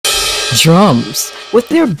Drums, with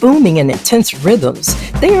their booming and intense rhythms,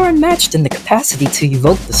 they are unmatched in the capacity to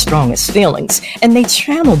evoke the strongest feelings, and they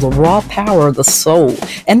channel the raw power of the soul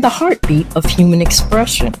and the heartbeat of human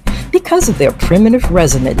expression because of their primitive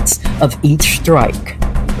resonance of each strike.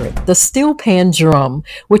 The steel pan drum,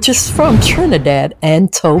 which is from Trinidad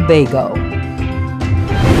and Tobago.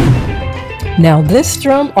 Now, this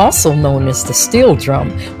drum, also known as the steel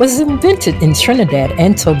drum, was invented in Trinidad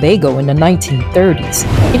and Tobago in the 1930s.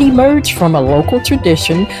 It emerged from a local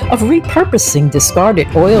tradition of repurposing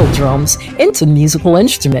discarded oil drums into musical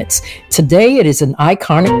instruments. Today, it is an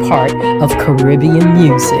iconic part of Caribbean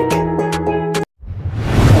music.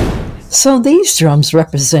 So these drums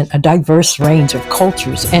represent a diverse range of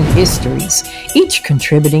cultures and histories, each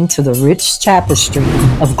contributing to the rich tapestry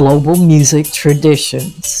of global music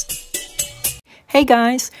traditions. Hey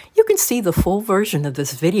guys, you can see the full version of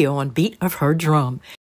this video on Beat of Her Drum.